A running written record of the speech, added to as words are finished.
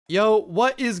Yo,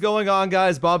 what is going on,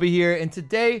 guys? Bobby here, and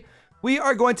today we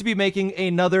are going to be making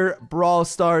another Brawl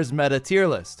Stars meta tier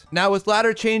list. Now, with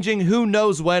ladder changing, who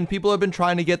knows when, people have been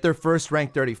trying to get their first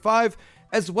rank 35,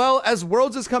 as well as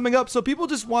Worlds is coming up, so people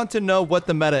just want to know what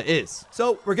the meta is.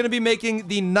 So we're going to be making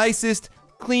the nicest,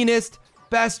 cleanest,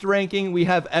 best ranking we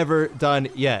have ever done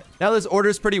yet. Now, this order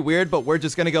is pretty weird, but we're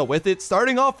just going to go with it.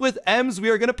 Starting off with Ems,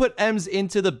 we are going to put Ems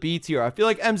into the B tier. I feel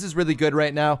like Ems is really good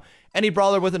right now. Any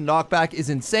brawler with a knockback is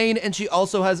insane, and she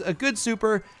also has a good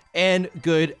super and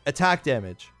good attack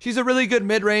damage. She's a really good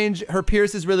mid-range. Her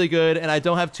Pierce is really good, and I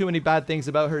don't have too many bad things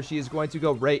about her. She is going to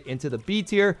go right into the B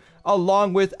tier,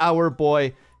 along with our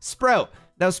boy Sprout.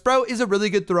 Now, Sprout is a really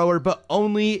good thrower, but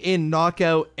only in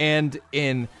Knockout and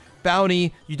in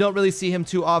Bounty. You don't really see him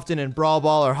too often in Brawl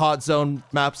Ball or Hot Zone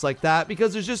maps like that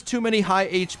because there's just too many high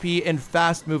HP and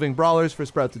fast moving brawlers for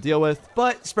Sprout to deal with.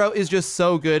 But Sprout is just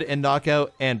so good in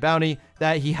Knockout and Bounty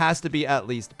that he has to be at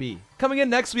least B. Coming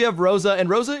in next, we have Rosa, and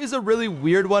Rosa is a really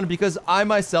weird one because I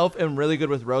myself am really good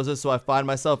with Rosa, so I find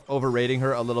myself overrating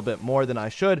her a little bit more than I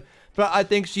should. But I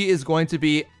think she is going to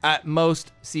be at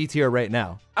most C tier right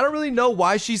now. I don't really know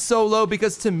why she's so low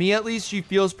because to me at least she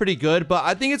feels pretty good, but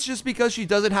I think it's just because she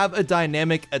doesn't have a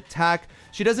dynamic attack.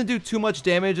 She doesn't do too much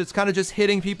damage. It's kind of just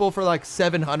hitting people for like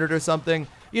 700 or something.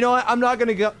 You know what? I'm not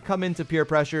going to come into peer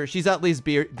pressure. She's at least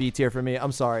B tier for me.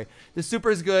 I'm sorry. The super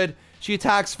is good. She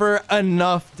attacks for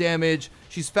enough damage.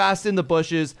 She's fast in the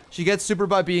bushes. She gets super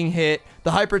by being hit.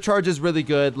 The hypercharge is really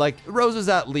good. Like, Rosa's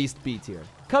at least B tier.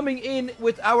 Coming in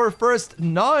with our first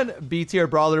non-B tier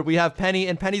brawler, we have Penny,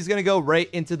 and Penny's going to go right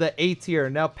into the A tier.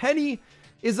 Now, Penny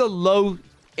is a low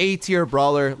A tier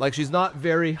brawler. Like, she's not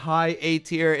very high A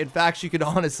tier. In fact, she could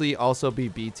honestly also be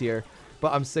B tier,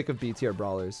 but I'm sick of B tier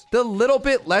brawlers. The little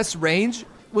bit less range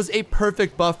was a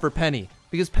perfect buff for Penny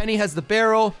because Penny has the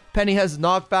barrel, Penny has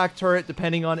knockback turret,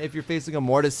 depending on if you're facing a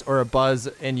Mortis or a Buzz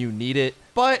and you need it.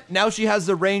 But now she has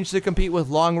the range to compete with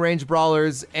long-range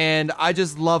brawlers, and I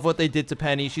just love what they did to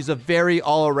Penny. She's a very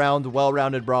all-around,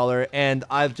 well-rounded brawler, and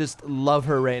I just love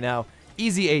her right now.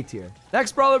 Easy A tier.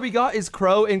 Next brawler we got is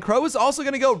Crow, and Crow is also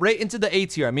going to go right into the A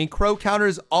tier. I mean, Crow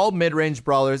counters all mid-range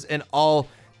brawlers and all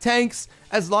tanks.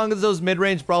 As long as those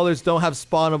mid-range brawlers don't have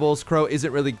spawnables, Crow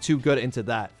isn't really too good into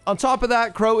that. On top of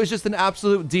that, Crow is just an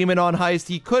absolute demon on Heist.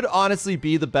 He could honestly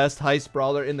be the best Heist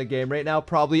brawler in the game right now,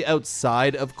 probably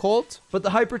outside of Colt. But the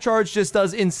hypercharge just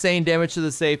does insane damage to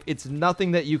the safe. It's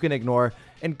nothing that you can ignore.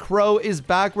 And Crow is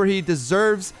back where he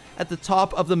deserves, at the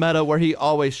top of the meta where he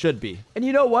always should be. And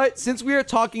you know what? Since we are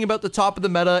talking about the top of the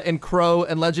meta and Crow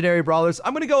and legendary brawlers,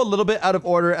 I'm going to go a little bit out of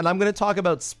order and I'm going to talk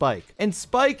about Spike. And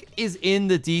Spike is in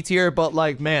the D tier, but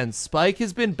like, man, Spike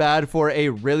has been bad for a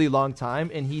really long time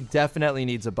and he definitely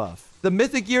needs a buff. The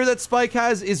mythic gear that Spike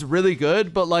has is really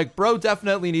good, but like, bro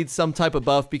definitely needs some type of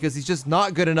buff because he's just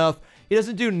not good enough. He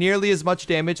doesn't do nearly as much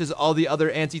damage as all the other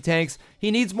anti-tanks.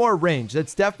 He needs more range.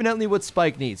 That's definitely what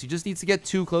Spike needs. He just needs to get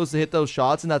too close to hit those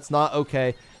shots, and that's not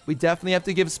okay. We definitely have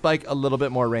to give Spike a little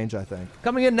bit more range, I think.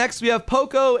 Coming in next, we have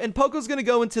Poco, and Poco's going to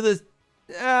go into the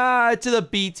to the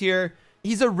B tier.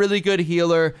 He's a really good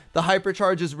healer. The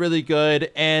hypercharge is really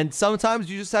good, and sometimes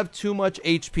you just have too much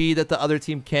HP that the other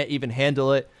team can't even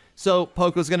handle it. So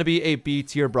Poco's going to be a B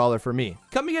tier brawler for me.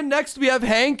 Coming in next, we have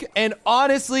Hank, and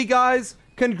honestly, guys,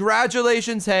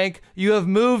 congratulations, Hank. You have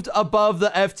moved above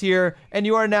the F tier, and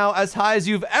you are now as high as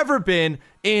you've ever been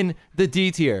in the D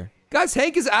tier. Guys,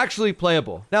 Hank is actually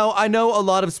playable. Now, I know a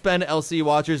lot of Spend LC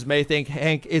watchers may think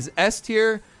Hank is S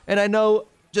tier, and I know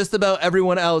just about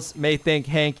everyone else may think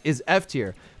Hank is F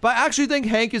tier. But I actually think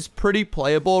Hank is pretty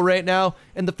playable right now,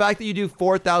 and the fact that you do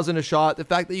 4,000 a shot, the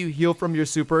fact that you heal from your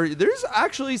super, there's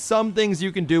actually some things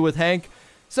you can do with Hank.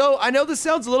 So, I know this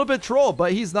sounds a little bit troll,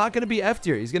 but he's not going to be F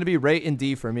tier. He's going to be right in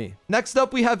D for me. Next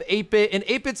up, we have 8-Bit, and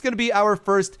 8-Bit's going to be our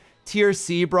first tier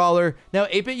C brawler. Now,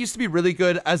 8-Bit used to be really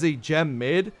good as a gem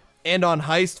mid and on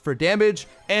Heist for damage,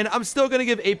 and I'm still going to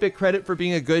give 8-Bit credit for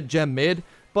being a good gem mid,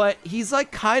 but he's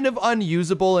like kind of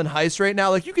unusable in Heist right now.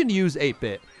 Like, you can use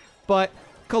 8-Bit, but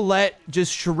Colette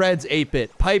just shreds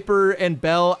 8-Bit. Piper and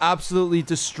Belle absolutely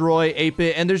destroy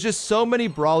 8-Bit, and there's just so many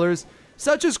brawlers,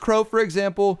 such as Crow, for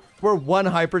example, where one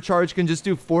hypercharge can just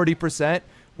do 40%,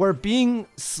 where being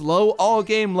slow all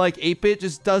game like 8-Bit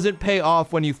just doesn't pay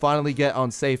off when you finally get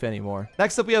on safe anymore.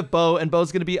 Next up, we have Bo, and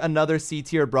Bo's going to be another C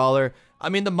tier brawler. I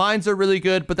mean, the mines are really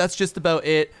good, but that's just about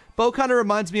it. Bo kind of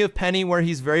reminds me of Penny, where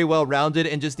he's very well rounded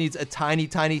and just needs a tiny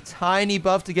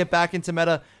buff to get back into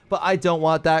meta, but I don't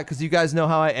want that because you guys know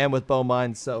how I am with Bo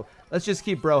mines, so let's just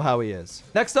keep Bro how he is.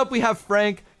 Next up, we have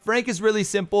Frank. Frank is really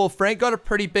simple. Frank got a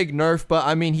pretty big nerf, but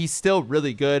I mean, he's still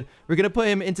really good. We're going to put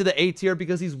him into the A tier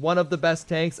because he's one of the best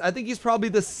tanks. I think he's probably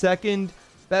the second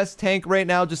Best tank right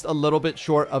now, just a little bit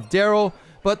short of Daryl.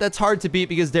 But that's hard to beat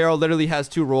because Daryl literally has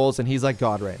 2 roles and he's like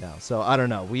God right now. So I don't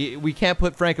know. We can't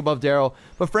put Frank above Daryl,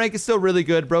 but Frank is still really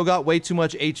good. Bro got way too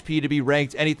much HP to be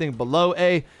ranked anything below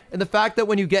A. And the fact that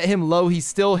when you get him low, he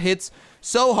still hits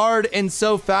so hard and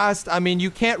so fast. I mean, you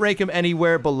can't rank him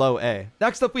anywhere below A.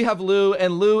 Next up, we have Lou,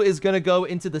 and Lou is going to go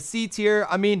into the C tier.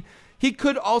 I mean, he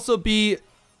could also be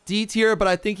D tier, but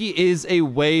I think he is a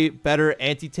way better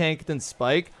anti-tank than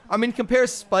Spike. I mean, compare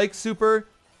Spike super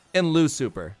and Lou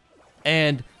super.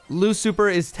 And Lou's super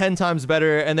is 10 times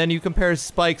better, and then you compare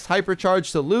Spike's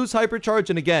hypercharge to Lou's hypercharge,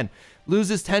 and again,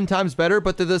 Lou's is 10 times better,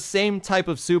 but they're the same type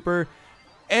of super,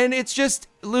 and it's just,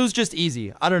 Lou's just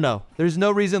easy. I don't know. There's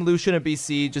no reason Lou shouldn't be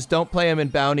C. Just don't play him in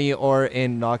Bounty or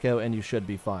in Knockout, and you should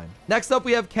be fine. Next up,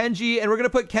 we have Kenji, and we're going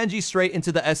to put Kenji straight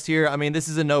into the S tier. I mean, this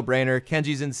is a no-brainer.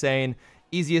 Kenji's insane.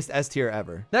 Easiest S tier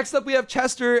ever. Next up, we have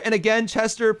Chester, and again,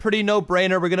 Chester, pretty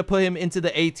no-brainer. We're going to put him into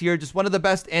the A tier. Just one of the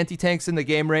best anti-tanks in the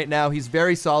game right now. He's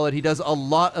very solid. He does a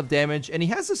lot of damage, and he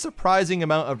has a surprising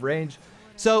amount of range.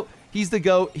 So he's the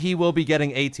GOAT. He will be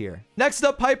getting A tier. Next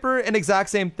up, Piper, an exact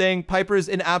same thing. Piper is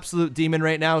an absolute demon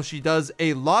right now. She does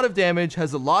a lot of damage,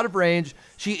 has a lot of range.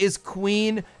 She is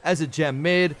queen as a gem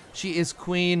mid. She is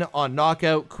queen on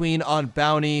Knockout, queen on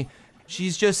Bounty.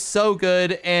 She's just so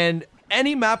good, and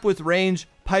any map with range,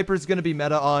 Piper's going to be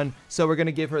meta on, so we're going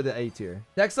to give her the A tier.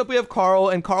 Next up, we have Carl,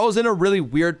 and Carl's in a really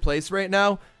weird place right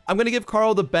now. I'm going to give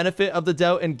Carl the benefit of the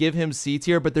doubt and give him C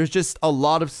tier, but there's just a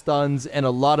lot of stuns and a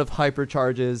lot of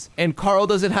hypercharges, and Carl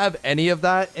doesn't have any of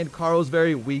that, and Carl's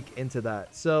very weak into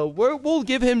that. So we'll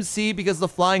give him C because the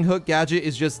flying hook gadget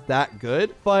is just that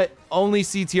good, but only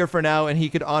C tier for now, and he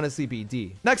could honestly be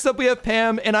D. Next up, we have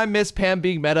Pam, and I miss Pam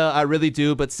being meta. I really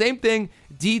do, but same thing,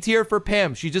 D tier for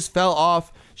Pam. She just fell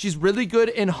off. She's really good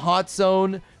in hot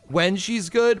zone when she's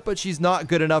good, but she's not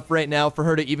good enough right now for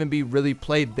her to even be really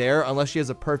played there unless she has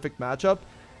a perfect matchup.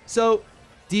 So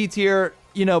D tier,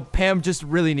 you know, Pam just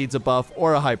really needs a buff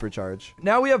or a hypercharge.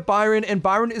 Now we have Byron, and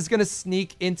Byron is going to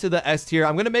sneak into the S tier.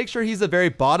 I'm going to make sure he's the very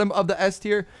bottom of the S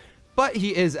tier, but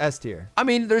he is S tier. I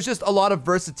mean, there's just a lot of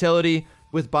versatility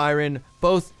with Byron.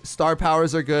 Both star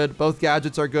powers are good. Both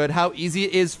gadgets are good. How easy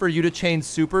it is for you to chain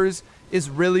supers is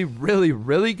really, really,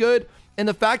 really good. And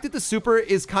the fact that the super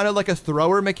is kind of like a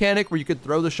thrower mechanic where you could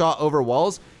throw the shot over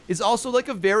walls is also like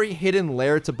a very hidden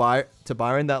layer to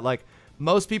Byron that like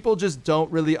most people just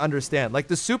don't really understand. Like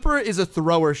the super is a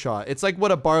thrower shot. It's like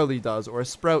what a Barley does or a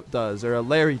Sprout does or a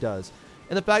Larry does.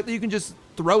 And the fact that you can just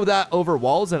throw that over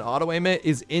walls and auto aim it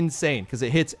is insane because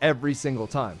it hits every single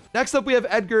time. Next up, we have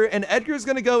Edgar, and Edgar's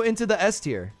going to go into the S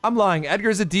tier. I'm lying.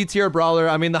 Edgar's a D tier brawler.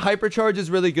 I mean, the hypercharge is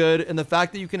really good, and the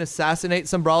fact that you can assassinate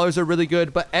some brawlers are really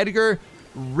good, but Edgar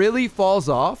really falls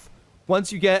off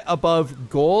once you get above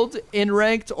gold in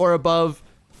ranked or above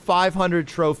 500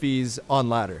 trophies on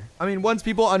ladder. I mean, once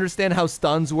people understand how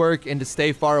stuns work and to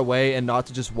stay far away and not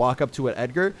to just walk up to an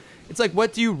Edgar, it's like,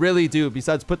 what do you really do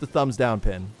besides put the thumbs down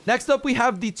pin? Next up, we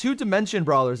have the 2-dimension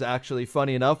brawlers, actually,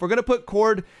 funny enough. We're going to put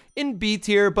Cord in B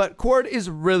tier, but Cord is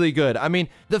really good. I mean,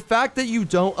 the fact that you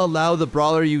don't allow the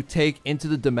brawler you take into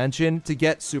the dimension to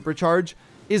get supercharge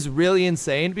is really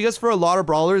insane, because for a lot of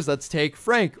brawlers, let's take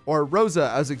Frank or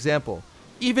Rosa as example.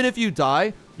 Even if you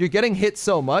die, you're getting hit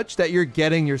so much that you're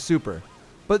getting your super.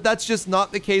 But that's just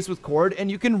not the case with Cord, and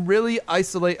you can really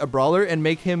isolate a brawler and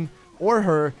make him or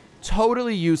her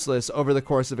totally useless over the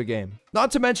course of a game. Not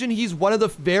to mention, he's one of the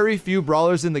very few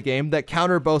brawlers in the game that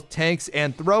counter both tanks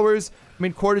and throwers. I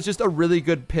mean, Cord is just a really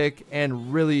good pick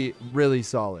and really, really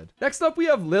solid. Next up, we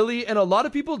have Lily, and a lot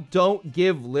of people don't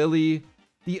give Lily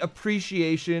the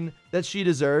appreciation that she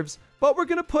deserves, but we're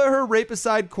going to put her right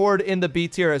beside Cord in the B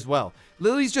tier as well.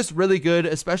 Lily's just really good,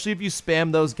 especially if you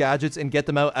spam those gadgets and get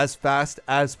them out as fast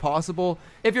as possible.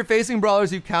 If you're facing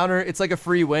brawlers you counter, it's like a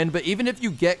free win, but even if you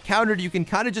get countered, you can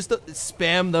kind of just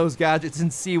spam those gadgets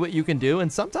and see what you can do,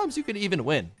 and sometimes you can even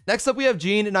win. Next up, we have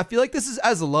Jean, and I feel like this is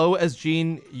as low as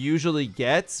Jean usually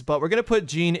gets, but we're going to put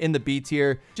Jean in the B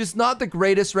tier. Just not the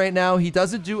greatest right now. He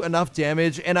doesn't do enough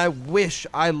damage, and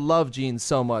I love Jean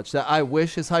so much that I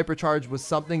wish his hypercharge was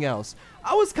something else.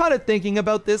 I was kind of thinking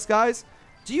about this, guys.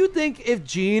 Do you think if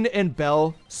Jean and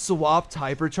Belle swapped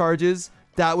hypercharges,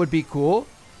 that would be cool?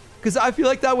 Because I feel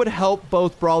like that would help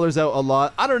both brawlers out a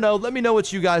lot. I don't know. Let me know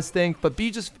what you guys think. But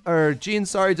Jean,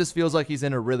 sorry, just feels like he's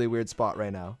in a really weird spot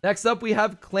right now. Next up, we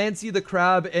have Clancy the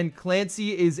Crab. And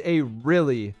Clancy is a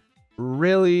really,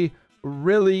 really,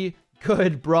 really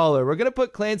good brawler. We're going to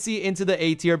put Clancy into the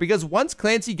A tier because once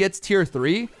Clancy gets tier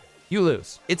 3, you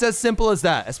lose. It's as simple as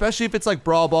that, especially if it's like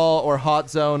Brawl Ball or Hot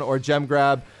Zone or Gem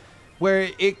Grab, where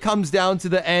it comes down to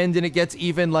the end and it gets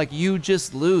even, like, you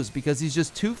just lose because he's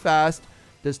just too fast,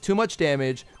 does too much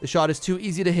damage, the shot is too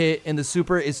easy to hit, and the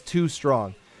super is too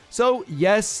strong. So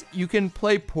yes, you can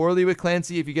play poorly with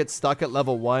Clancy if you get stuck at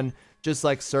level 1, just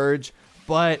like Surge,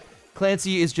 but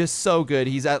Clancy is just so good.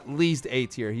 He's at least A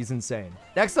tier. He's insane.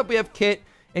 Next up, we have Kit,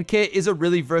 and Kit is a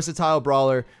really versatile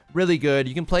brawler, really good.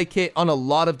 You can play Kit on a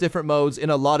lot of different modes in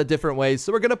a lot of different ways,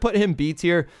 so we're going to put him B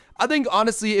tier. I think,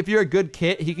 honestly, if you're a good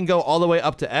Kit, he can go all the way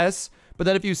up to S, but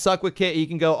then if you suck with Kit, he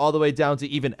can go all the way down to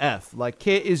even F. Like,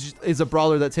 Kit is a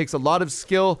brawler that takes a lot of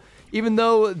skill, even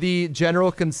though the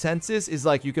general consensus is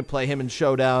like you can play him in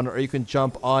Showdown or you can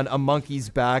jump on a monkey's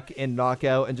back in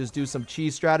Knockout and just do some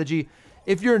cheese strategy.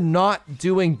 If you're not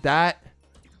doing that,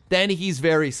 then he's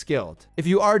very skilled. If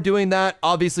you are doing that,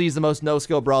 obviously he's the most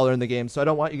no-skill brawler in the game, so I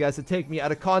don't want you guys to take me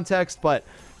out of context, but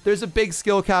there's a big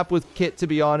skill cap with Kit, to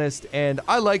be honest, and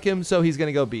I like him, so he's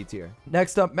gonna go B tier.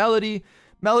 Next up, Melody.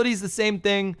 Melody's the same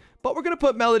thing, but we're gonna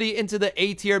put Melody into the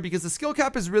A tier because the skill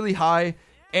cap is really high,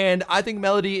 and I think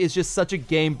Melody is just such a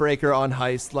game breaker on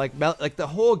Heist. Like the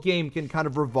whole game can kind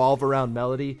of revolve around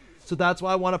Melody. So that's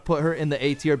why I want to put her in the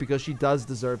A tier because she does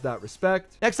deserve that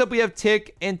respect. Next up, we have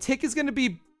Tick, and Tick is going to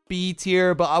be B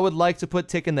tier, but I would like to put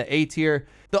Tick in the A tier.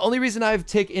 The only reason I have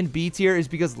Tick in B tier is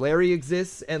because Larry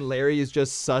exists, and Larry is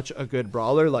just such a good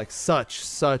brawler. Like,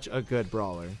 such a good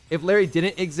brawler. If Larry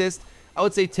didn't exist, I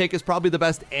would say Tick is probably the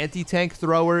best anti-tank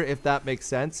thrower, if that makes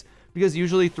sense. Because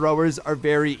usually throwers are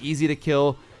very easy to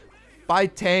kill by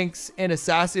tanks and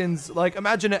assassins. Like,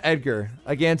 imagine an Edgar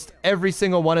against every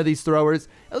single one of these throwers.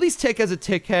 At least Tick has a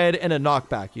tick head and a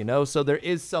knockback, you know? So there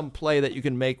is some play that you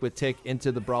can make with Tick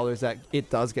into the brawlers that it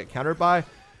does get countered by.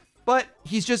 But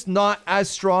he's just not as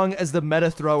strong as the meta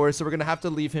thrower, so we're going to have to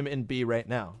leave him in B right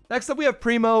now. Next up, we have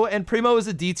Primo, and Primo is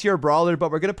a D tier brawler,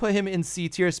 but we're going to put him in C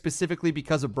tier specifically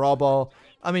because of Brawl Ball.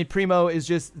 I mean, Primo is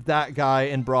just that guy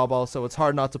in Brawl Ball, so it's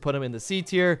hard not to put him in the C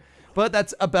tier. But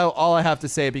that's about all I have to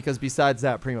say because besides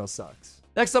that, Primo sucks.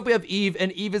 Next up, we have Eve,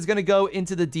 and Eve is going to go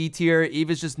into the D tier.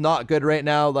 Eve is just not good right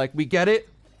now. Like, we get it.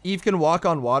 Eve can walk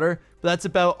on water, but that's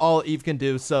about all Eve can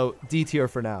do, so D tier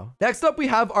for now. Next up, we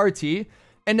have RT.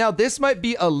 And now this might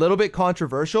be a little bit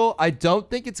controversial. I don't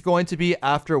think it's going to be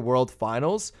after World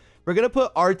Finals. We're going to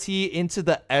put RT into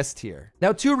the S tier.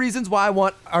 Now, 2 reasons why I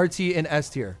want RT in S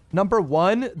tier. Number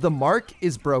 1, the mark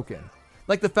is broken.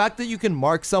 Like, the fact that you can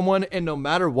mark someone and no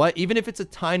matter what, even if it's a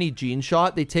tiny gene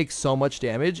shot, they take so much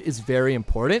damage is very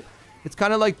important. It's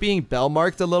kind of like being bell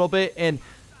marked a little bit, and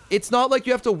it's not like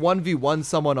you have to 1v1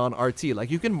 someone on RT. Like,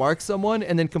 you can mark someone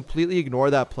and then completely ignore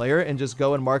that player and just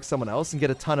go and mark someone else and get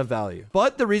a ton of value.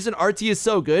 But the reason RT is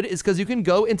so good is because you can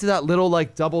go into that little,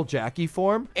 like, double Jackie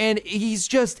form, and he's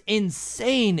just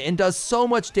insane and does so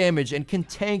much damage and can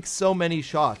tank so many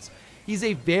shots. He's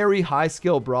a very high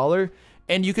skill brawler,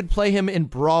 and you could play him in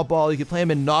Brawl Ball, you could play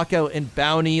him in Knockout and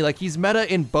Bounty. Like, he's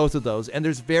meta in both of those, and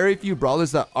there's very few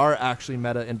brawlers that are actually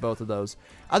meta in both of those.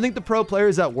 I think the pro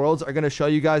players at Worlds are going to show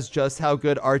you guys just how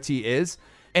good RT is,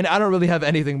 and I don't really have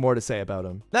anything more to say about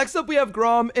him. Next up, we have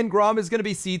Grom, and Grom is going to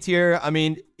be C tier. I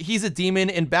mean, he's a demon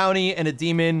in Bounty and a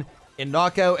demon in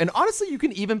Knockout, and honestly, you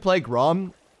can even play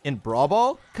Grom in Brawl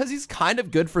Ball because he's kind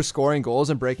of good for scoring goals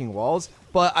and breaking walls,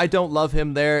 but I don't love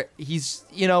him there. He's,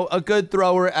 you know, a good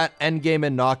thrower at endgame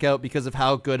and Knockout because of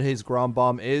how good his Grom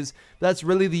Bomb is. That's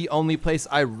really the only place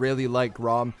I really like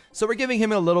Grom. So we're giving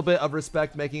him a little bit of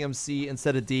respect, making him C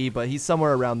instead of D, but he's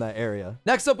somewhere around that area.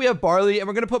 Next up, we have Barley, and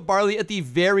we're going to put Barley at the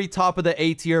very top of the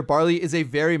A tier. Barley is a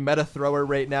very meta thrower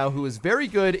right now who is very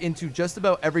good into just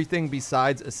about everything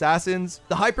besides assassins.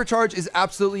 The hypercharge is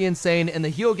absolutely insane, and the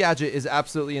heal gadget is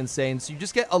absolutely insane. So you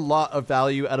just get a lot of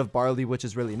value out of Barley, which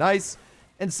is really nice.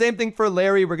 And same thing for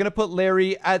Larry. We're going to put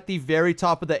Larry at the very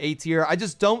top of the A tier. I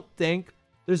just don't think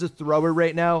there's a thrower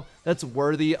right now that's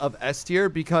worthy of S tier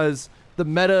because the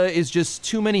meta is just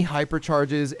too many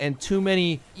hypercharges and too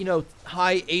many, you know,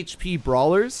 high HP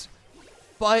brawlers.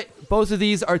 But both of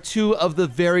these are 2 of the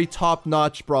very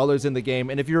top-notch brawlers in the game.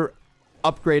 And if you're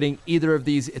upgrading either of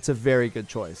these, it's a very good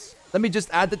choice. Let me just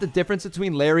add that the difference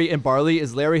between Larry and Barley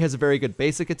is Larry has a very good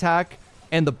basic attack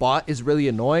and the bot is really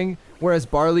annoying, whereas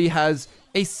Barley has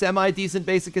a semi-decent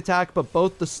basic attack, but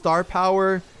both the star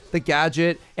power, the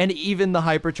gadget, and even the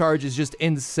hypercharge is just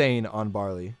insane on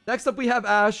Barley. Next up, we have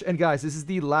Ash, and guys, this is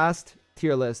the last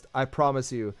tier list. I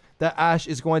promise you that Ash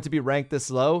is going to be ranked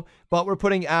this low, but we're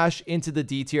putting Ash into the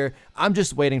D tier. I'm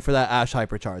just waiting for that Ash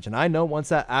hypercharge, and I know once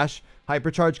that Ash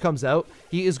hypercharge comes out,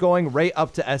 he is going right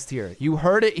up to S tier. You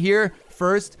heard it here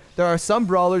first. There are some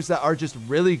brawlers that are just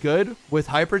really good with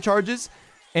hypercharges,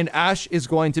 and Ash is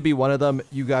going to be one of them.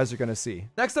 You guys are going to see.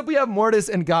 Next up, we have Mortis,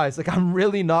 and guys, like, I'm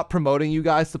really not promoting you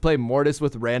guys to play Mortis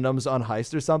with randoms on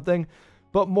Heist or something,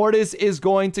 but Mortis is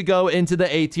going to go into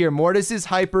the A tier. Mortis's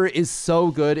hyper is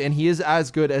so good, and he is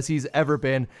as good as he's ever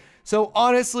been. So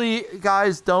honestly,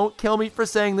 guys, don't kill me for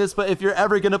saying this, but if you're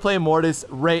ever going to play Mortis,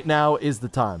 right now is the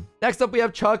time. Next up, we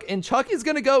have Chuck, and Chuck is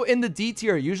going to go in the D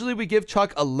tier. Usually we give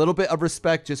Chuck a little bit of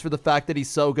respect just for the fact that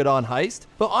he's so good on Heist,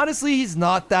 but honestly, he's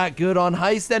not that good on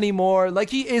Heist anymore.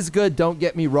 Like, he is good, don't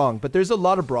get me wrong, but there's a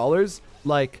lot of brawlers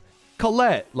like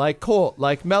Colette, like Colt,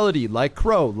 like Melody, like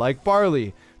Crow, like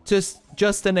Barley, just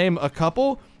to name a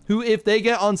couple, who if they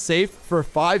get on safe for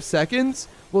 5 seconds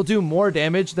will do more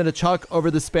damage than a Chuck over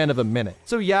the span of a minute.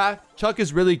 So yeah, Chuck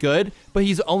is really good, but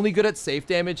he's only good at safe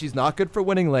damage. He's not good for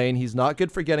winning lane. He's not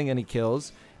good for getting any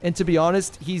kills. And to be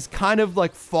honest, he's kind of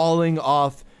like falling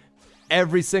off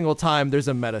every single time there's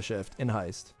a meta shift in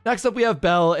Heist. Next up, we have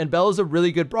Belle, and Belle is a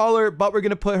really good brawler, but we're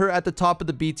going to put her at the top of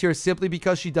the B tier simply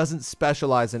because she doesn't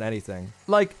specialize in anything.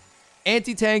 Like,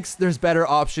 anti-tanks, there's better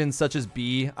options such as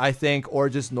B, I think, or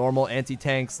just normal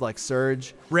anti-tanks like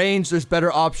Surge. Range, there's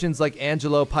better options like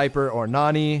Angelo, Piper, or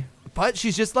Nani. But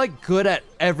she's just like good at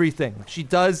everything. She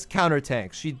does counter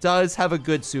tanks. She does have a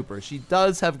good super. She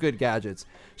does have good gadgets.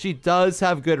 She does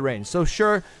have good range. So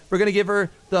sure, we're going to give her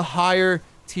the higher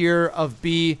tier of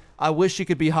B. I wish she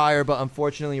could be higher, but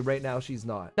unfortunately right now she's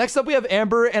not. Next up, we have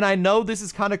Amber, and I know this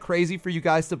is kind of crazy for you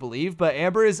guys to believe, but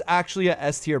Amber is actually a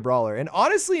S tier brawler. And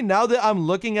honestly, now that I'm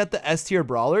looking at the S tier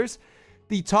brawlers,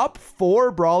 the top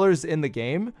 4 brawlers in the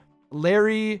game,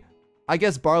 Larry, I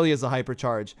guess Barley is a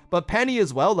hypercharge, but Penny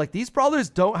as well. Like, these brawlers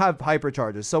don't have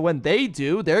hypercharges, so when they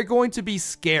do, they're going to be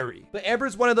scary. But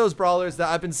Amber's one of those brawlers that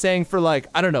I've been saying for like,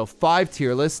 I don't know, 5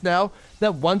 tier lists now,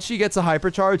 that once she gets a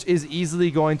hypercharge is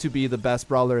easily going to be the best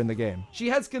brawler in the game. She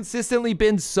has consistently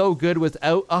been so good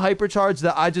without a hypercharge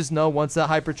that I just know once that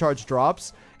hypercharge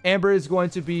drops, Amber is going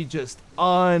to be just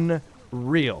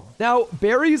unreal. Now,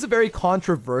 Barry is a very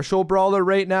controversial brawler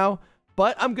right now,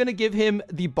 but I'm going to give him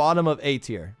the bottom of A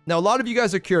tier. Now, a lot of you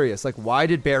guys are curious, like, why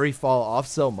did Barry fall off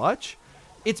so much?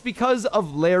 It's because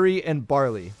of Larry and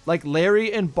Barley. Like,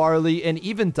 Larry and Barley and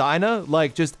even Dinah,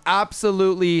 like, just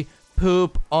absolutely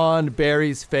poop on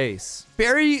Barry's face.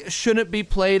 Barry shouldn't be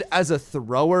played as a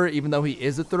thrower, even though he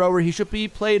is a thrower. He should be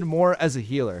played more as a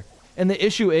healer. And the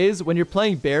issue is, when you're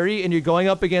playing Barry and you're going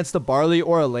up against a Barley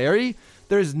or a Larry,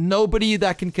 there's nobody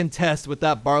that can contest with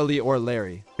that Barley or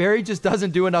Larry. Barry just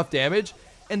doesn't do enough damage,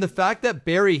 and the fact that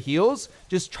Barry heals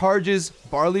just charges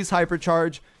Barley's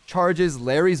hypercharge, charges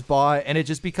Larry's bot, and it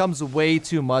just becomes way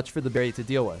too much for the Barry to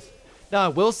deal with. Now, I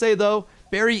will say though,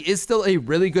 Barry is still a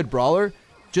really good brawler,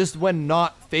 just when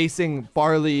not facing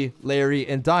Barley, Larry,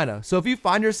 and Dinah. So if you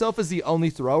find yourself as the only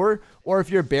thrower, or if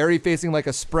you're Barry facing like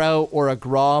a Sprout or a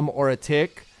Grom or a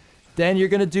Tick, then you're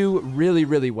gonna do really,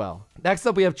 really well. Next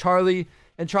up, we have Charlie.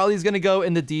 And Charlie's going to go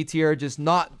in the D tier, just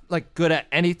not like good at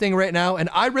anything right now. And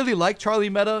I really like Charlie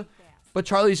meta, but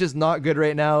Charlie's just not good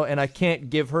right now. And I can't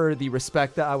give her the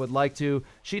respect that I would like to.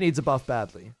 She needs a buff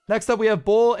badly. Next up, we have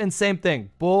Bull, and same thing.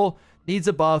 Bull needs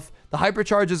a buff. The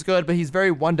hypercharge is good, but he's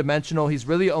very one-dimensional. He's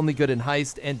really only good in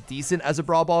Heist and decent as a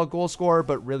Brawl Ball goal scorer,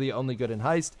 but really only good in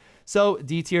Heist. So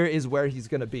D tier is where he's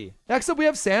going to be. Next up, we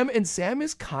have Sam, and Sam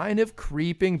is kind of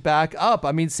creeping back up.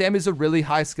 I mean, Sam is a really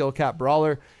high skill cap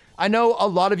brawler. I know a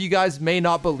lot of you guys may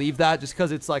not believe that just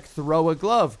because it's like throw a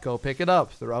glove, go pick it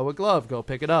up, throw a glove, go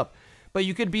pick it up. But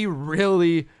you could be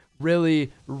really,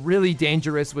 really, really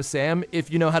dangerous with Sam if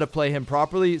you know how to play him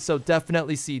properly. So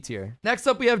definitely C tier. Next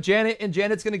up, we have Janet, and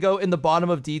Janet's going to go in the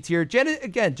bottom of D tier. Janet,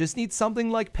 again, just needs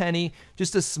something like Penny,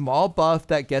 just a small buff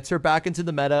that gets her back into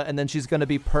the meta, and then she's going to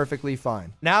be perfectly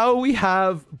fine. Now we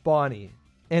have Bonnie,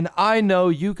 and I know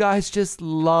you guys just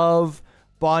love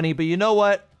Bonnie, but you know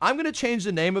what? I'm going to change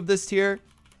the name of this tier,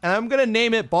 and I'm going to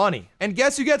name it Bonnie. And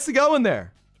guess who gets to go in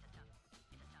there?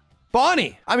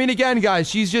 Bonnie. I mean, again, guys,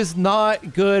 she's just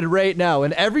not good right now.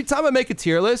 And every time I make a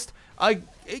tier list, like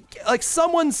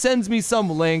someone sends me some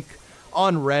link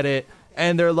on Reddit,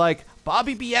 and they're like,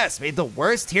 Bobby BS made the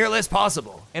worst tier list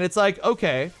possible. And it's like,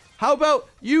 okay, how about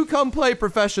you come play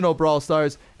professional Brawl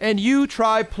Stars, and you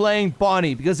try playing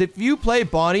Bonnie? Because if you play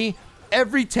Bonnie,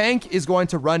 every tank is going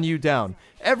to run you down.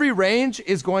 Every range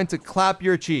is going to clap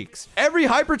your cheeks. Every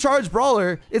hypercharged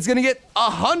brawler is going to get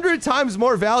 100 times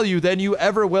more value than you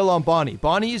ever will on Bonnie.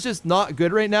 Bonnie is just not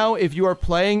good right now if you are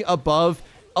playing above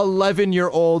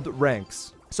 11-year-old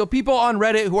ranks. So people on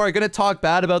Reddit who are going to talk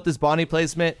bad about this Bonnie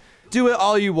placement, do it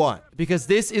all you want, because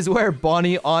this is where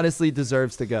Bonnie honestly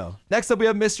deserves to go. Next up, we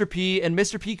have Mr. P, and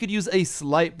Mr. P could use a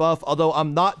slight buff, although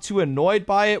I'm not too annoyed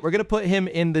by it. We're going to put him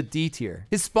in the D tier.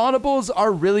 His spawnables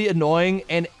are really annoying,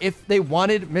 and if they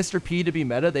wanted Mr. P to be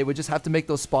meta, they would just have to make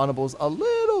those spawnables a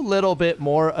little bit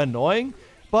more annoying.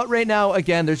 But right now,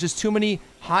 again, there's just too many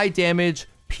high damage,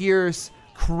 pierce,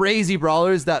 crazy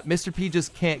brawlers that Mr. P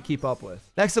just can't keep up with.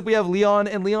 Next up, we have Leon,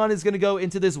 and Leon is going to go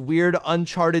into this weird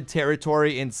uncharted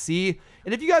territory in C.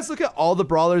 And if you guys look at all the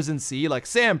brawlers in C, like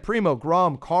Sam, Primo,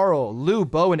 Grom, Carl, Lou,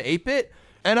 Bo, and 8-Bit,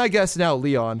 and I guess now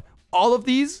Leon, all of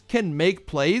these can make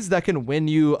plays that can win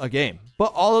you a game.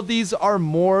 But all of these are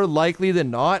more likely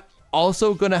than not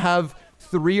also going to have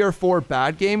 3 or 4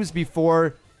 bad games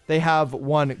before they have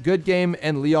one good game,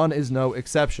 and Leon is no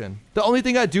exception. The only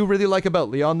thing I do really like about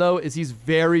Leon, though, is he's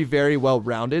very, very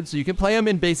well-rounded, so you can play him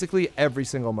in basically every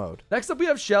single mode. Next up, we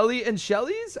have Shelly, and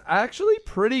Shelly's actually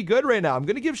pretty good right now. I'm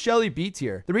going to give Shelly B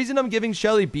tier. The reason I'm giving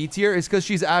Shelly B tier is because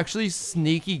she's actually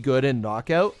sneaky good in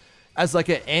Knockout as like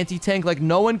an anti-tank. Like,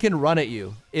 no one can run at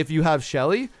you if you have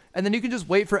Shelly, and then you can just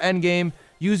wait for endgame,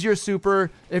 use your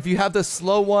super. If you have the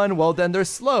slow one, well, then they're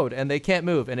slowed, and they can't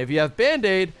move. And if you have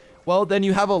Band-Aid, well, then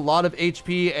you have a lot of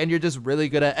HP and you're just really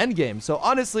good at endgame. So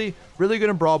honestly, really good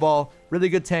in Brawl Ball, really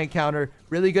good tank counter,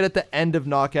 really good at the end of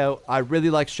Knockout. I really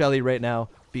like Shelly right now,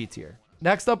 B tier.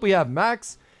 Next up, we have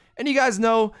Max. And you guys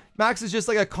know, Max is just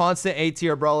like a constant A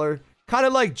tier brawler. Kind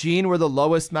of like Gene, where the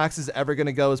lowest Max is ever going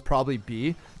to go is probably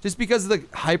B. Just because the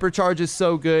hypercharge is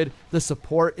so good, the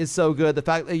support is so good, the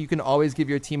fact that you can always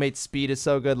give your teammates speed is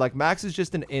so good. Like, Max is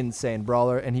just an insane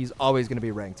brawler, and he's always going to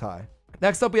be ranked high.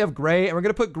 Next up, we have Gray, and we're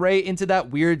going to put Gray into that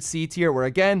weird C tier where,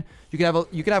 again, you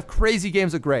can have crazy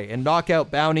games of Gray and Knockout,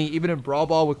 Bounty, even in Brawl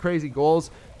Ball with crazy goals,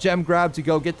 Gem Grab to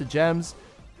go get the gems,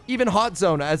 even Hot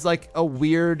Zone as like a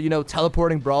weird, you know,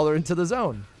 teleporting brawler into the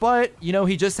zone. But, you know,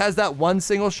 he just has that one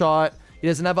single shot. He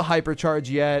doesn't have a hypercharge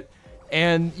yet.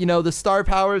 And, you know, the star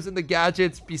powers and the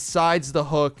gadgets besides the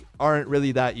hook aren't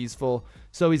really that useful.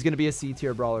 So he's going to be a C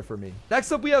tier brawler for me.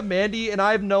 Next up, we have Mandy, and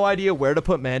I have no idea where to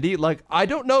put Mandy. Like, I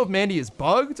don't know if Mandy is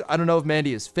bugged. I don't know if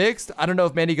Mandy is fixed. I don't know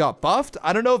if Mandy got buffed.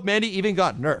 I don't know if Mandy even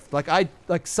got nerfed.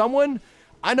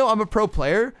 I know I'm a pro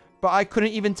player, but I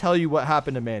couldn't even tell you what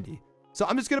happened to Mandy. So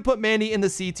I'm just going to put Mandy in the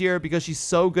C tier because she's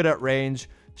so good at range.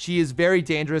 She is very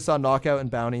dangerous on Knockout and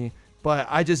Bounty, but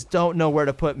I just don't know where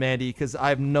to put Mandy because I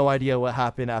have no idea what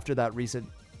happened after that recent,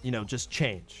 you know, just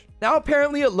change. Now,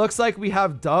 apparently, it looks like we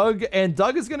have Doug, and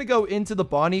Doug is going to go into the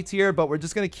Bonnie tier, but we're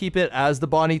just going to keep it as the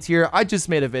Bonnie tier. I just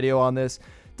made a video on this.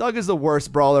 Doug is the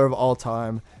worst brawler of all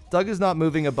time. Doug is not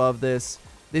moving above this.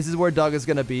 This is where Doug is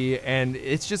going to be, and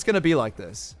it's just going to be like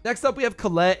this. Next up, we have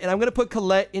Colette, and I'm going to put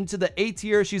Colette into the A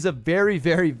tier. She's a very,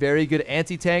 very, very good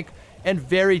anti-tank and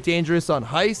very dangerous on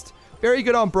Heist, very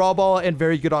good on Brawl Ball, and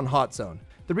very good on Hot Zone.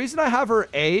 The reason I have her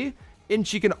A, and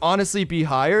she can honestly be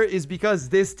higher, is because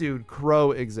this dude,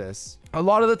 Crow, exists. A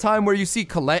lot of the time where you see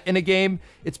Colette in a game,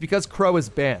 it's because Crow is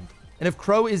banned. And if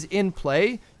Crow is in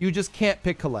play, you just can't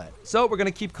pick Colette. So we're going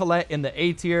to keep Colette in the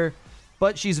A tier,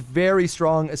 but she's very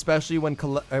strong, especially when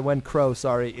Crow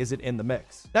isn't in the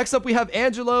mix. Next up, we have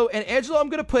Angelo, and Angelo I'm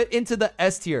going to put into the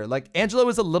S tier. Like, Angelo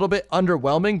is a little bit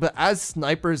underwhelming, but as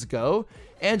snipers go,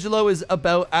 Angelo is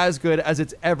about as good as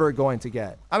it's ever going to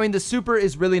get. I mean, the super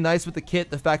is really nice with the kit.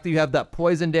 The fact that you have that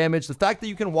poison damage, the fact that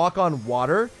you can walk on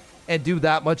water and do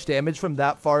that much damage from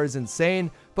that far is insane.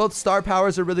 Both star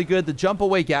powers are really good. The jump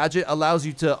away gadget allows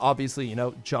you to obviously, you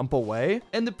know, jump away.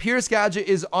 And the pierce gadget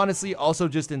is honestly also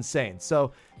just insane.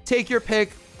 So take your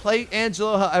pick, play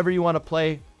Angelo however you want to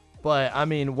play. But, I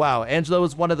mean, wow, Angelo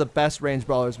is one of the best range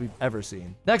brawlers we've ever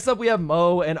seen. Next up, we have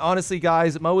Mo. And honestly,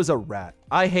 guys, Mo is a rat.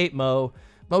 I hate Mo.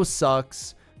 Mo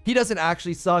sucks. He doesn't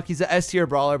actually suck. He's an S tier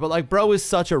brawler, but like, bro is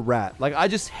such a rat. Like, I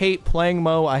just hate playing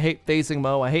Mo. I hate facing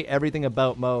Mo. I hate everything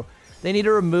about Mo. They need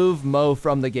to remove Mo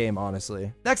from the game,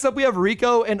 honestly. Next up, we have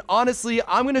Rico, and honestly,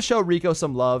 I'm going to show Rico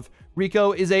some love.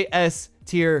 Rico is a S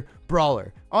tier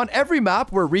brawler. On every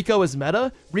map where Rico is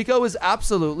meta, Rico is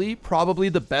absolutely probably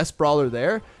the best brawler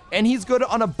there, and he's good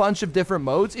on a bunch of different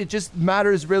modes. It just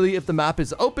matters really if the map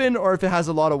is open or if it has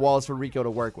a lot of walls for Rico to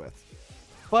work with.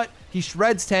 But he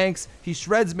shreds tanks, he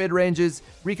shreds mid-ranges.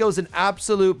 Rico's an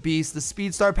absolute beast. The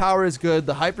speed star power is good.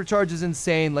 The hypercharge is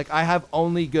insane. Like, I have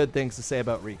only good things to say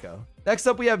about Rico. Next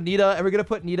up, we have Nita, and we're going to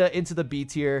put Nita into the B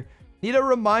tier. Nita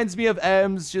reminds me of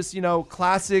Ems, just, you know,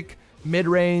 classic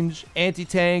mid-range,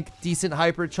 anti-tank, decent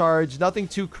hypercharge, nothing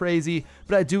too crazy,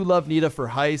 but I do love Nita for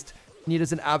Heist.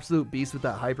 Nita's an absolute beast with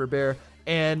that hyper bear.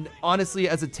 And honestly,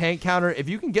 as a tank counter, if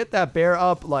you can get that bear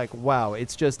up, like, wow,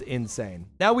 it's just insane.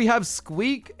 Now we have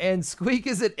Squeak, and Squeak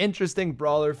is an interesting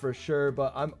brawler for sure,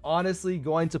 but I'm honestly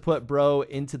going to put Bro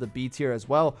into the B tier as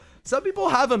well. Some people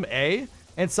have him A,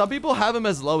 and some people have him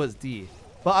as low as D.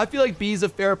 But I feel like B is a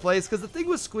fair place, because the thing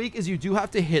with Squeak is you do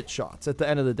have to hit shots at the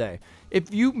end of the day.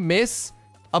 If you miss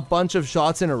a bunch of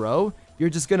shots in a row, you're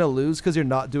just going to lose because you're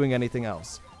not doing anything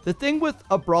else. The thing with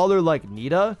a brawler like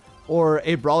Nita, or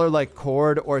a brawler like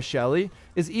Cord or Shelly,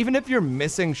 is even if you're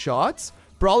missing shots,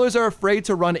 Brawlers are afraid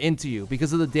to run into you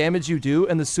because of the damage you do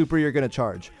and the super you're going to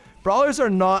charge. Brawlers are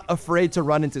not afraid to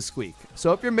run into Squeak.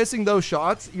 So if you're missing those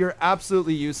shots, you're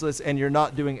absolutely useless and you're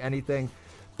not doing anything.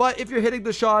 But if you're hitting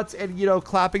the shots and, you know,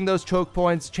 clapping those choke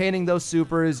points, chaining those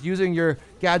supers, using your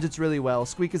gadgets really well,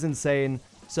 Squeak is insane.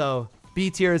 So B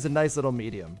tier is a nice little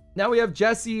medium. Now we have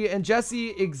Jessie, and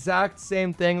Jessie, exact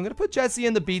same thing. I'm going to put Jessie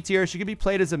in the B tier. She can be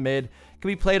played as a mid, can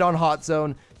be played on Hot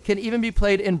Zone, can even be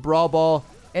played in Brawl Ball.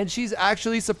 And she's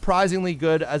actually surprisingly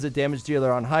good as a damage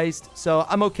dealer on Heist. So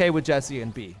I'm okay with Jessie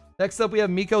in B. Next up, we have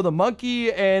Miko the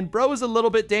Monkey, and bro is a little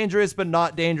bit dangerous, but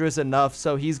not dangerous enough,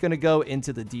 so he's going to go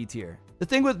into the D tier. The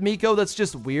thing with Miko that's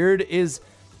just weird is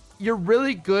you're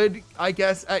really good, I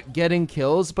guess, at getting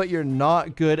kills, but you're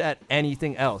not good at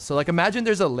anything else. So, like, imagine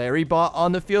there's a Larry bot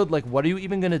on the field. Like, what are you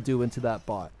even going to do into that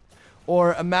bot?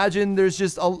 Or imagine there's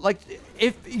just,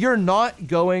 if you're not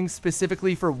going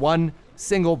specifically for one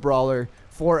single brawler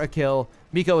for a kill,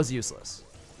 Miko is useless.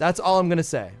 That's all I'm going to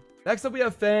say. Next up, we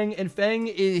have Fang, and Fang,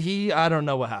 I don't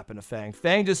know what happened to Fang.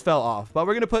 Fang just fell off, but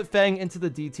we're going to put Fang into the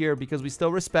D tier because we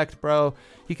still respect bro.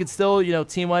 He could still, you know,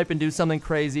 team wipe and do something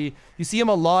crazy. You see him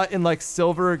a lot in like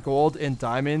silver, gold, and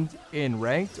diamond in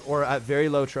ranked or at very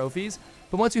low trophies.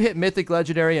 But once you hit mythic,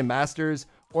 legendary, and masters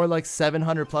or like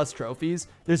 700 plus trophies,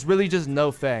 there's really just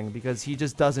no Fang because he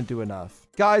just doesn't do enough.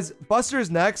 Guys,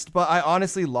 Buster's next, but I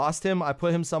honestly lost him. I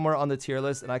put him somewhere on the tier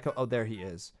list and oh, there he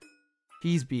is.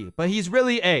 He's B, but he's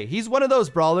really A. He's one of those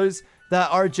brawlers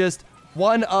that are just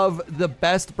one of the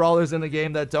best brawlers in the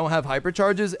game that don't have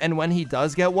hypercharges, and when he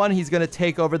does get one, he's going to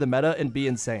take over the meta and be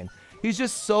insane. He's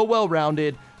just so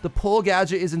well-rounded. The pull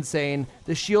gadget is insane.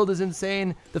 The shield is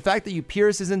insane. The fact that you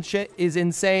pierce is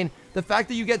insane. The fact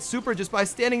that you get super just by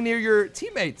standing near your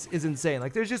teammates is insane.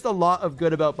 Like, there's just a lot of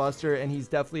good about Buster, and he's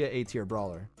definitely an A-tier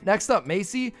brawler. Next up,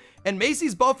 Macy. And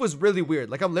Macy's buff was really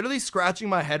weird. Like, I'm literally scratching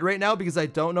my head right now because I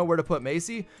don't know where to put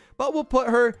Macy. But we'll put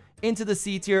her into the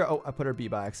C tier. Oh, I put her B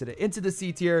by accident. Into the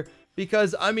C tier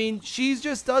because, I mean, she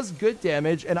just does good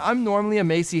damage, and I'm normally a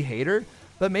Macy hater.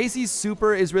 But Macy's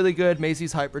super is really good.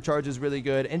 Macy's hypercharge is really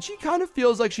good. And she kind of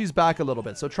feels like she's back a little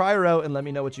bit. So try her out and let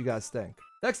me know what you guys think.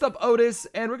 Next up, Otis.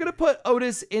 And we're going to put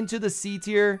Otis into the C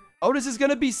tier. Otis is going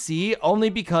to be C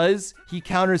only because he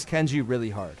counters Kenji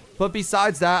really hard. But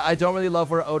besides that, I don't really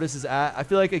love where Otis is at. I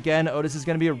feel like, again, Otis is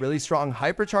going to be a really strong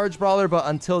hypercharge brawler. But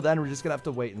until then, we're just going to have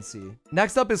to wait and see.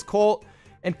 Next up is Colt.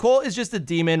 And Colt is just a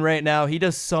demon right now. He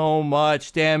does so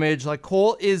much damage. Like,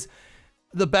 Colt is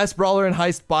the best brawler in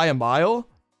Heist by a mile.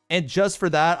 And just for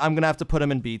that, I'm going to have to put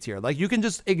him in B tier. Like, you can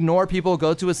just ignore people,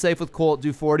 go to a safe with Colt,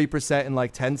 do 40% in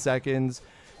like 10 seconds.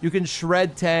 You can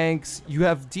shred tanks. You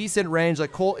have decent range.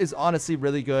 Like, Colt is honestly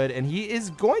really good, and he is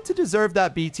going to deserve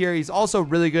that B tier. He's also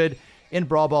really good in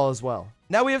Brawl Ball as well.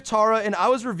 Now we have Tara, and I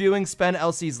was reviewing Spen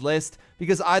LC's list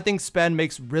because I think Spen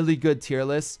makes really good tier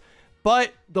lists.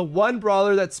 But the one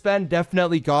brawler that Spen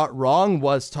definitely got wrong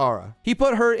was Tara. He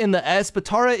put her in the S, but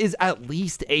Tara is at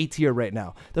least A tier right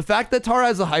now. The fact that Tara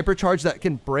has a hypercharge that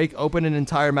can break open an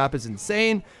entire map is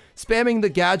insane. Spamming the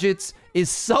gadgets is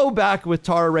so back with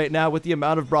Tara right now with the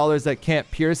amount of brawlers that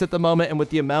can't pierce at the moment and with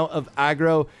the amount of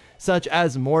aggro such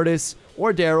as Mortis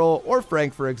or Daryl or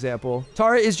Frank, for example.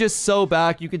 Tara is just so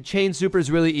back. You can chain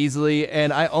supers really easily,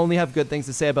 and I only have good things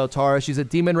to say about Tara. She's a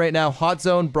demon right now. Hot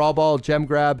Zone, Brawl Ball, Gem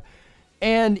Grab.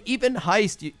 And even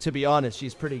Heist, to be honest,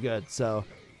 she's pretty good. So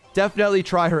definitely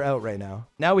try her out right now.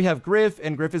 Now we have Griff,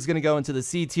 and Griff is going to go into the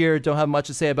C tier. Don't have much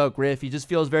to say about Griff. He just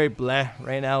feels very bleh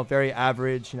right now. Very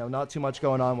average. You know, not too much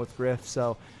going on with Griff.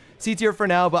 So C tier for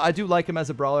now, but I do like him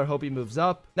as a brawler. Hope he moves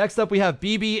up. Next up, we have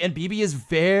BB, and BB is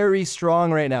very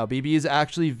strong right now. BB is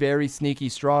actually very sneaky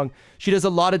strong. She does a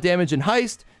lot of damage in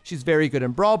Heist. She's very good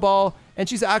in Brawl Ball, and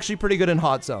she's actually pretty good in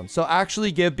Hot Zone. So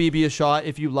actually give BB a shot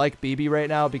if you like BB right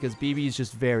now, because BB is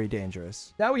just very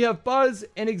dangerous. Now we have Buzz,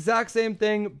 and exact same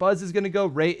thing. Buzz is going to go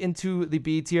right into the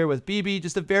B tier with BB.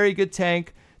 Just a very good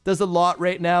tank. Does a lot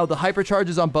right now. The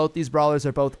hypercharges on both these brawlers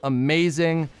are both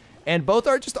amazing, and both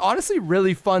are just honestly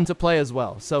really fun to play as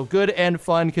well. So good and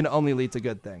fun can only lead to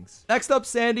good things. Next up,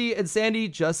 Sandy. And Sandy,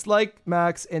 just like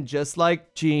Max and just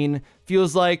like Gene,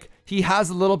 feels like he has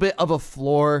a little bit of a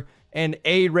floor, and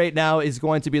A right now is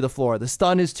going to be the floor. The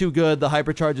stun is too good. The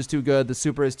hypercharge is too good. The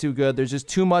super is too good. There's just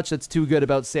too much that's too good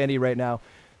about Sandy right now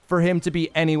for him to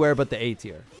be anywhere but the A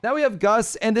tier. Now we have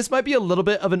Gus, and this might be a little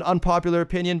bit of an unpopular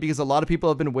opinion because a lot of people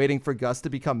have been waiting for Gus to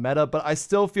become meta, but I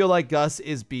still feel like Gus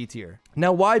is B tier.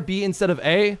 Now, why B instead of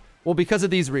A? Well, because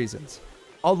of these reasons.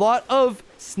 A lot of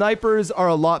snipers are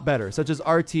a lot better, such as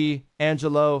RT,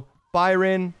 Angelo,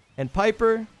 Byron, and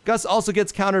Piper. Gus also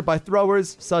gets countered by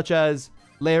throwers such as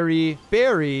Larry,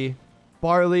 Barry,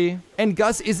 Barley. And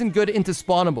Gus isn't good into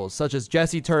spawnables, such as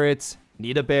Jessie turrets,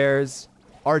 Nita bears,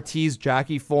 RT's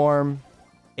Jackie form,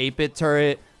 8-bit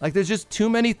turret. Like, there's just too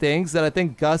many things that I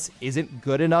think Gus isn't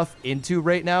good enough into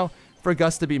right now for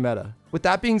Gus to be meta. With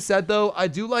that being said, though, I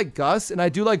do like Gus, and I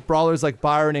do like brawlers like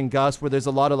Byron and Gus, where there's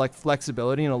a lot of, like,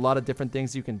 flexibility and a lot of different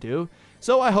things you can do.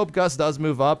 So I hope Gus does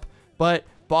move up, but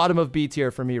bottom of B tier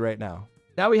for me right now.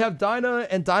 Now we have Dinah,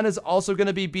 and Dinah's also going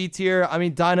to be B tier. I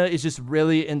mean, Dinah is just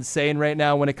really insane right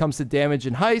now when it comes to damage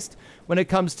and heist, when it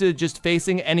comes to just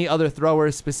facing any other thrower,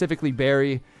 specifically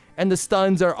Barry. And the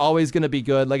stuns are always going to be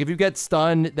good. Like, if you get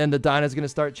stunned, then the Dinah's going to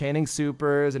start chaining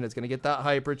supers, and it's going to get that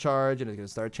hypercharge, and it's going to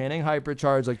start chaining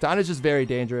hypercharge. Like, Dinah's just very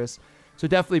dangerous. So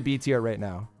definitely B tier right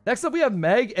now. Next up, we have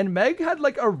Meg, and Meg had,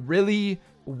 like, a really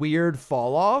weird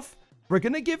fall off. We're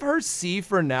going to give her C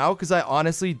for now because I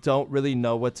honestly don't really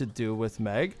know what to do with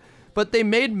Meg. But they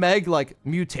made Meg like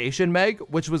Mutation Meg,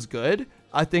 which was good.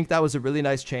 I think that was a really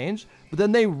nice change. But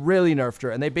then they really nerfed her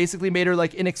and they basically made her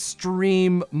like an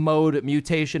extreme mode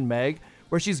Mutation Meg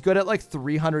where she's good at like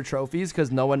 300 trophies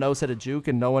because no one knows how to juke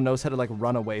and no one knows how to like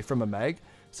run away from a Meg.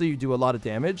 So you do a lot of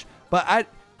damage. But at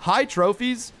high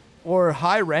trophies or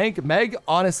high rank, Meg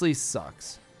honestly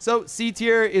sucks. So C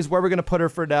tier is where we're going to put her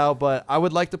for now, but I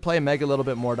would like to play Meg a little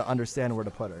bit more to understand where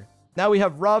to put her. Now we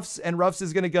have Ruffs, and Ruffs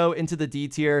is going to go into the D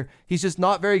tier. He's just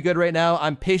not very good right now.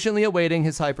 I'm patiently awaiting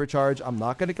his hypercharge. I'm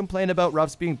not going to complain about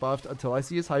Ruffs being buffed until I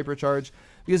see his hypercharge,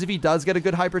 because if he does get a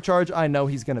good hypercharge, I know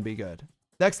he's going to be good.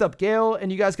 Next up, Gale,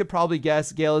 and you guys could probably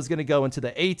guess, Gale is going to go into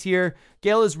the A tier.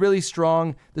 Gale is really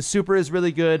strong. The super is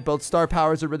really good. Both star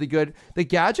powers are really good. The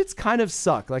gadgets kind of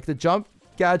suck. Like, the jump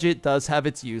gadget does have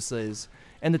its uses.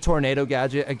 And the tornado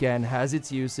gadget, again, has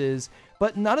its uses,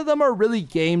 but none of them are really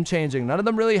game-changing. None of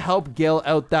them really help Gale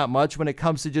out that much when it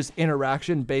comes to just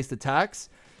interaction-based attacks.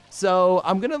 So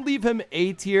I'm going to leave him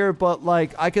A tier, but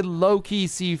like I could low-key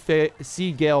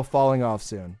see Gale falling off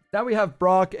soon. Now we have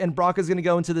Brock, and Brock is going to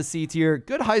go into the C tier.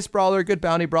 Good heist brawler, good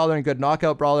bounty brawler, and good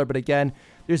knockout brawler, but again,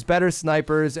 there's better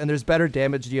snipers and there's better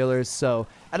damage dealers. So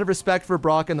out of respect for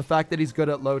Brock and the fact that he's good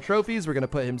at low trophies, we're going to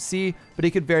put him C, but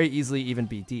he could very easily even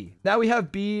be D. Now we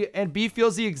have B, and B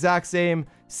feels the exact same.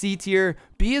 C tier.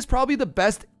 B is probably the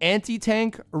best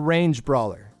anti-tank range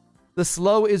brawler. The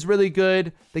slow is really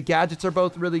good, the gadgets are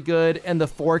both really good, and the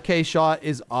 4K shot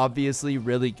is obviously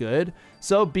really good.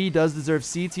 So B does deserve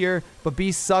C tier, but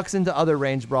B sucks into other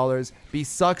range brawlers. B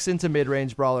sucks into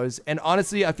mid-range brawlers. And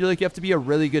honestly, I feel like you have to be a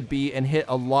really good B and hit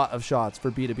a lot of shots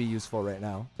for B to be useful right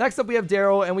now. Next up, we have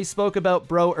Daryl, and we spoke about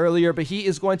Bro earlier, but he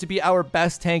is going to be our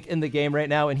best tank in the game right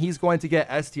now, and he's going to get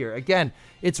S tier. Again,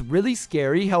 it's really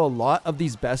scary how a lot of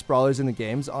these best brawlers in the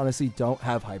games honestly don't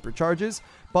have hypercharges,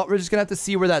 but we're just going to have to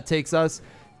see where that takes us.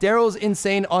 Daryl's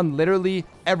insane on literally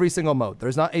every single mode.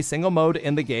 There's not a single mode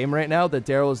in the game right now that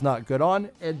Daryl is not good on,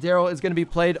 and Daryl is going to be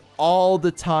played all the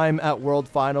time at World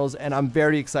Finals, and I'm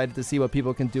very excited to see what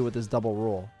people can do with this double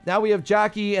rule. Now we have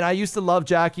Jackie, and I used to love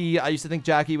Jackie. I used to think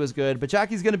Jackie was good, but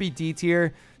Jackie's going to be D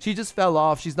tier. She just fell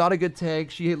off. She's not a good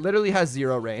tank. She literally has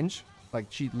 0 range. Like,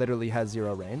 she literally has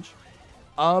 0 range.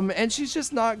 And she's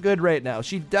just not good right now.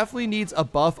 She definitely needs a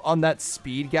buff on that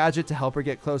speed gadget to help her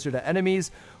get closer to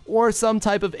enemies, or some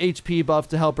type of HP buff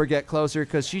to help her get closer,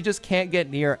 because she just can't get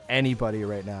near anybody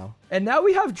right now. And now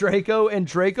we have Draco, and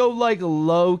Draco, like,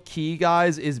 low-key,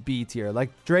 guys, is B tier. Like,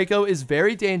 Draco is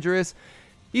very dangerous.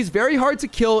 He's very hard to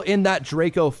kill in that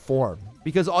Draco form,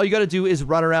 because all you gotta do is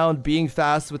run around being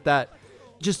fast with that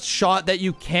just shot that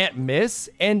you can't miss.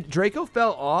 And Draco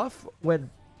fell off when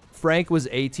Frank was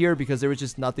A tier because there was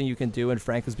just nothing you can do and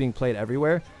Frank was being played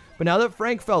everywhere. But now that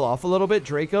Frank fell off a little bit,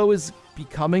 Draco is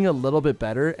becoming a little bit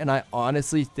better, and I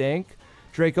honestly think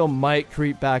Draco might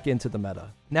creep back into the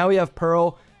meta. Now we have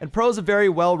Pearl, and Pearl is a very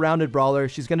well-rounded brawler.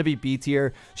 She's going to be B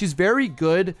tier. She's very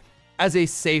good as a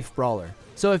safe brawler.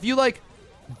 So if you like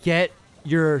get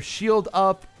your shield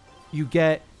up, you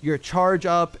get your charge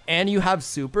up, and you have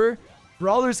super,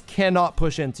 brawlers cannot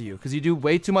push into you because you do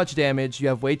way too much damage, you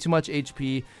have way too much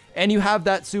HP, and you have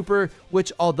that super,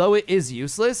 which although it is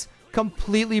useless,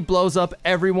 completely blows up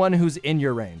everyone who's in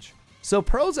your range. So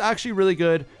Pearl's actually really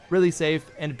good, really safe,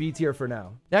 and B tier for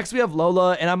now. Next we have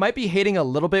Lola, and I might be hating a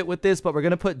little bit with this, but we're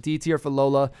going to put D tier for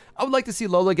Lola. I would like to see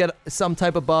Lola get some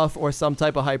type of buff or some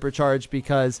type of hypercharge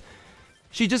because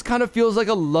she just kind of feels like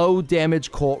a low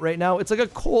damage Colt right now. It's like a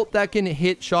Colt that can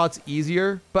hit shots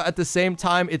easier, but at the same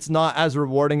time, it's not as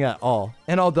rewarding at all.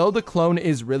 And although the clone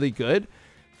is really good,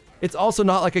 it's also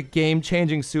not like a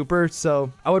game-changing super,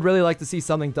 so I would really like to see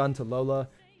something done to Lola.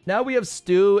 Now we have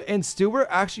Stu, and Stu we're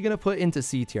actually going to put into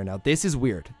C tier. Now, this is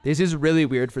weird. This is really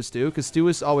weird for Stu, because Stu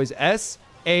is always S,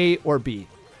 A, or B.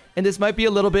 And this might be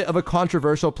a little bit of a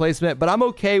controversial placement, but I'm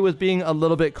okay with being a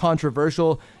little bit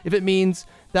controversial if it means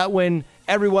that when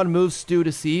everyone moves Stu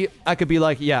to C, I could be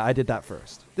like, yeah, I did that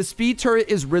first. The speed turret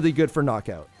is really good for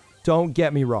knockout. Don't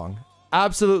get me wrong.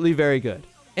 Absolutely very good.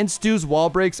 And Stu's wall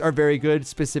breaks are very good,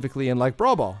 specifically in like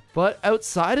Brawl Ball. But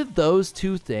outside of those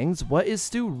two things, what is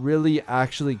Stu really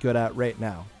actually good at right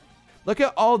now? Look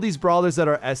at all these brawlers that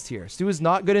are S tier. Stu is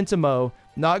not good into Mo,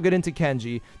 not good into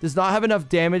Kenji, does not have enough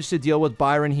damage to deal with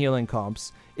Byron healing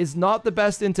comps, is not the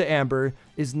best into Amber,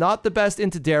 is not the best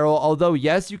into Daryl, although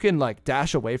yes, you can like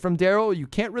dash away from Daryl, you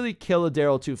can't really kill a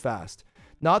Daryl too fast.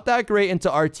 Not that great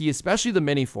into RT, especially the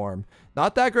mini form.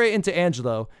 Not that great into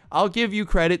Angelo. I'll give you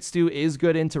credit, Stu is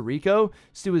good into Rico.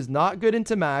 Stu is not good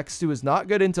into Max. Stu is not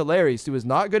good into Larry. Stu is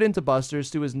not good into Buster.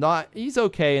 Stu is not, he's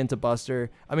okay into Buster.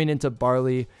 I mean into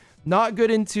Barley. Not good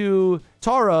into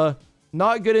Tara.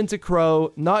 Not good into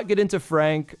Crow. Not good into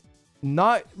Frank.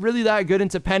 Not really that good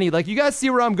into Penny. Like, you guys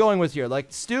see where I'm going with here. Like,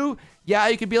 Stu, yeah,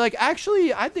 you could be like,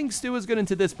 actually, I think Stu is good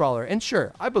into this brawler. And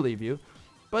sure, I believe you.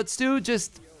 But Stu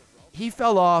just, he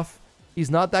fell off. He's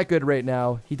not that good right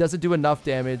now. He doesn't do enough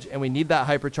damage, and we need that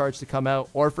hypercharge to come out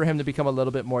or for him to become a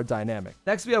little bit more dynamic.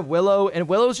 Next, we have Willow, and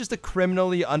Willow's just a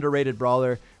criminally underrated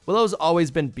brawler. Willow's always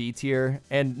been B tier,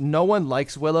 and no one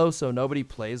likes Willow, so nobody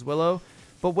plays Willow.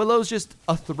 But Willow's just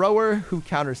a thrower who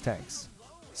counters tanks.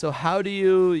 So how do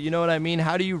you know what I mean?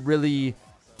 How do you really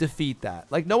defeat that?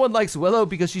 Like, no one likes Willow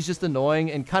because she's just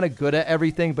annoying and kind of good at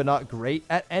everything, but not great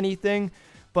at anything.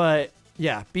 But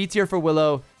yeah, B tier for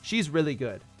Willow. She's really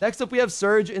good. Next up, we have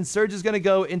Surge, and Surge is going to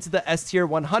go into the S tier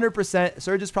 100%.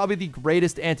 Surge is probably the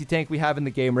greatest anti-tank we have in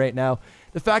the game right now.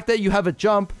 The fact that you have a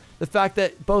jump, the fact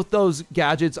that both those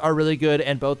gadgets are really good,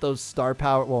 and both those star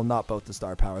power, well, not both the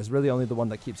star powers, really only the one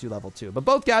that keeps you level 2, but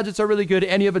both gadgets are really good,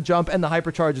 and you have a jump, and the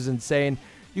hypercharge is insane.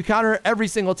 You counter every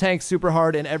single tank super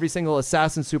hard and every single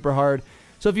assassin super hard.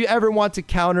 So if you ever want to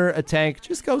counter a tank,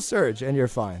 just go Surge and you're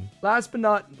fine. Last but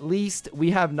not least, we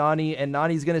have Nani, and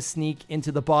Nani's going to sneak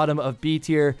into the bottom of B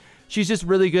tier. She's just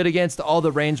really good against all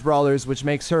the range brawlers, which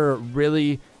makes her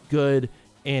really good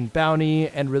in Bounty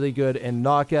and really good in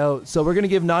Knockout. So we're going to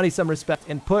give Nani some respect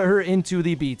and put her into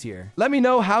the B tier. Let me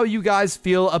know how you guys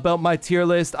feel about my tier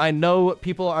list. I know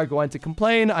people are going to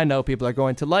complain. I know people are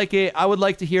going to like it. I would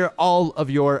like to hear all of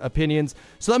your opinions.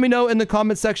 So let me know in the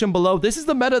comment section below. This is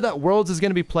the meta that Worlds is going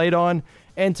to be played on.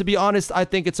 And to be honest, I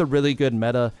think it's a really good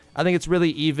meta. I think it's really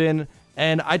even.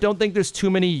 And I don't think there's too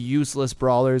many useless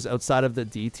brawlers outside of the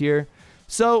D tier.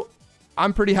 So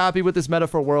I'm pretty happy with this meta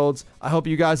for Worlds. I hope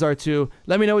you guys are too.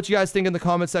 Let me know what you guys think in the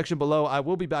comment section below. I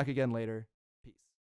will be back again later.